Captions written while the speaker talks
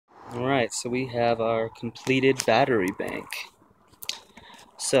Alright, so we have our completed battery bank.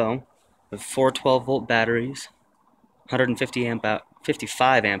 So, we have four 12-volt batteries, 150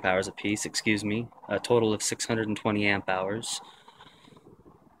 55 amp hours apiece, excuse me, a total of 620 amp hours.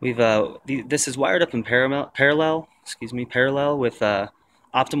 This is wired up in parallel with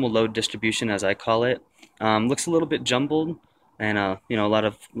optimal load distribution, as I call it. Looks a little bit jumbled, and a lot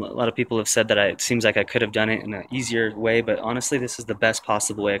of people have said that it seems like I could have done it in an easier way, but honestly, this is the best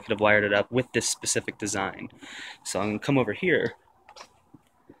possible way I could have wired it up with this specific design. So I'm gonna come over here,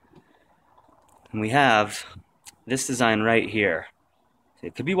 and we have this design right here.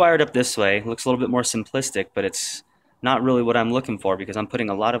 It could be wired up this way. It looks a little bit more simplistic, but it's not really what I'm looking for because I'm putting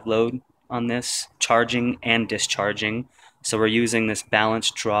a lot of load on this, charging and discharging. So we're using this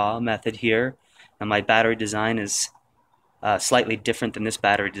balanced draw method here. And my battery design is slightly different than this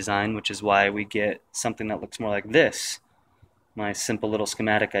battery design, which is why we get something that looks more like this. My simple little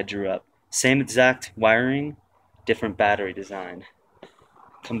schematic I drew up. Same exact wiring, different battery design.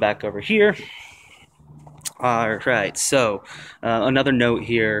 Come back over here. Alright, so another note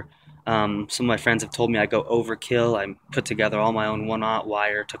here. Some of my friends have told me I go overkill. I put together all my own 1/0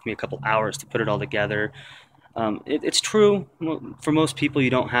 wire. It took me a couple hours to put it all together. It's true. For most people, you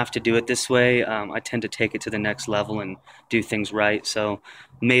don't have to do it this way. I tend to take it to the next level and do things right. So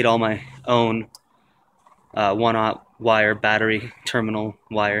made all my own 1/0 wire battery terminal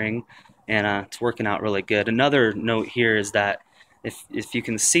wiring, and it's working out really good. Another note here is that if you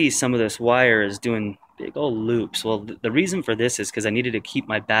can see, some of this wire is doing big old loops. Well, the reason for this is because I needed to keep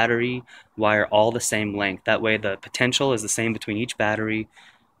my battery wire all the same length. That way the potential is the same between each battery,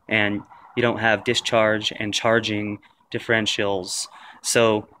 and you don't have discharge and charging differentials.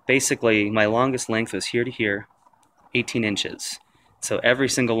 So basically, my longest length was here to here, 18 inches. So every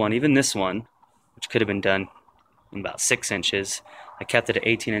single one, even this one, which could have been done in about 6 inches, I kept it at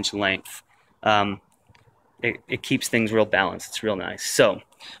 18-inch length. It keeps things real balanced. It's real nice. So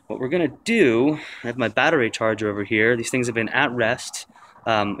what we're going to do, I have my battery charger over here. These things have been at rest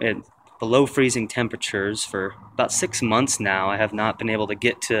at below freezing temperatures for about 6 months now. I have not been able to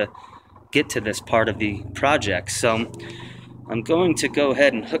get to this part of the project. So I'm going to go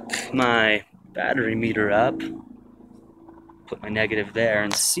ahead and hook my battery meter up, put my negative there,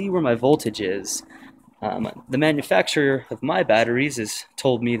 and see where my voltage is. The manufacturer of my batteries has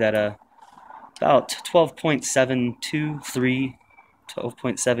told me that about 12.72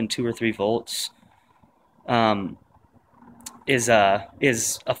 or 3 volts is a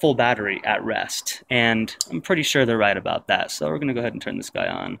full battery at rest, and I'm pretty sure they're right about that. So we're gonna go ahead and turn this guy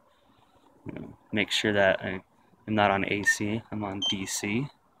on. Make sure that I'm not on AC, I'm on DC.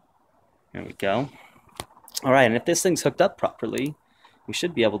 There we go. All right, and if this thing's hooked up properly, we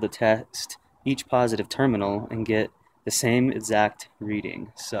should be able to test each positive terminal and get the same exact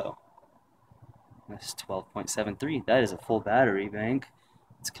reading. So that's 12.73. That is a full battery bank.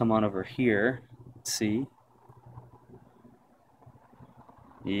 Let's come on over here. Let's see.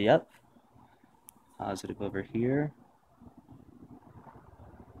 Yep. Positive over here.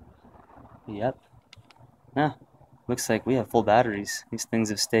 Yep. Ah, looks like we have full batteries. These things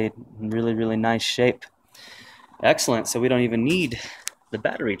have stayed in really, really nice shape. Excellent. So we don't even need the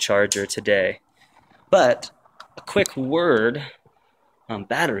battery charger today. But a quick word on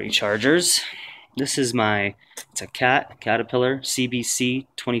battery chargers. This is it's a Caterpillar CBC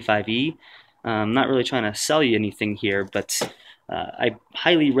 25E. I'm not really trying to sell you anything here, but I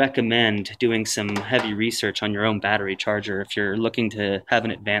highly recommend doing some heavy research on your own battery charger if you're looking to have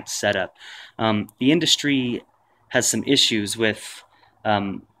an advanced setup. The industry has some issues with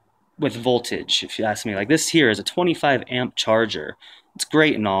voltage, if you ask me. Like this here is a 25 amp charger. It's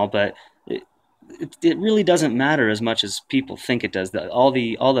great and all, but it really doesn't matter as much as people think it does. All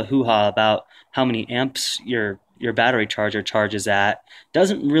the hoo-ha about how many amps your battery charger charges at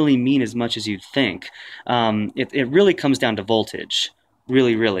doesn't really mean as much as you'd think. It really comes down to voltage,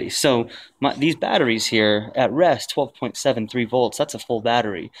 really. So these batteries here at rest, 12.73 volts, that's a full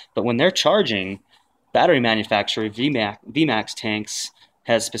battery. But when they're charging, battery manufacturer Vmaxtanks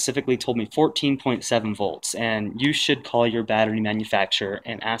has specifically told me 14.7 volts, and you should call your battery manufacturer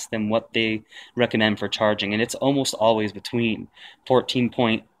and ask them what they recommend for charging, and it's almost always between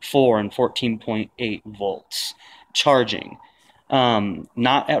 14.4 and 14.8 volts charging.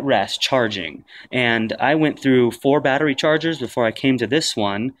 Not at rest, charging. And I went through 4 battery chargers before I came to this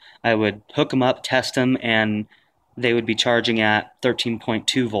one. I would hook them up, test them, and they would be charging at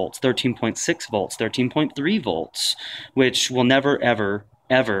 13.2 volts, 13.6 volts, 13.3 volts, which will never, ever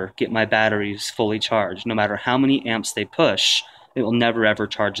get my batteries fully charged. No matter how many amps they push, it will never ever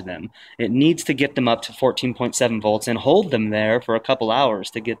charge them. It needs to get them up to 14.7 volts and hold them there for a couple hours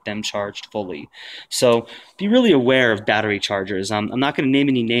to get them charged fully. So be really aware of battery chargers. I'm not going to name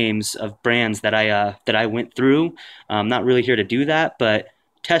any names of brands that I went through. I'm not really here to do that, but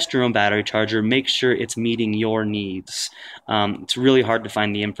test your own battery charger. Make sure it's meeting your needs. It's really hard to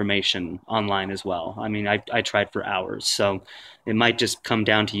find the information online as well. I mean, I tried for hours, so it might just come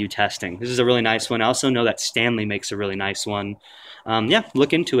down to you testing. This is a really nice one. I also know that Stanley makes a really nice one. Yeah,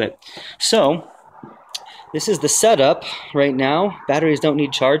 look into it. So this is the setup right now. Batteries don't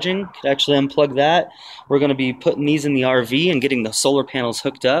need charging. Could actually unplug that. We're going to be putting these in the RV and getting the solar panels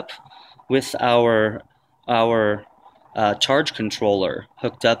hooked up with our charge controller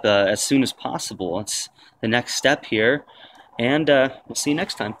hooked up as soon as possible. It's the next step here, and we'll see you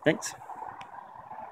next time. Thanks.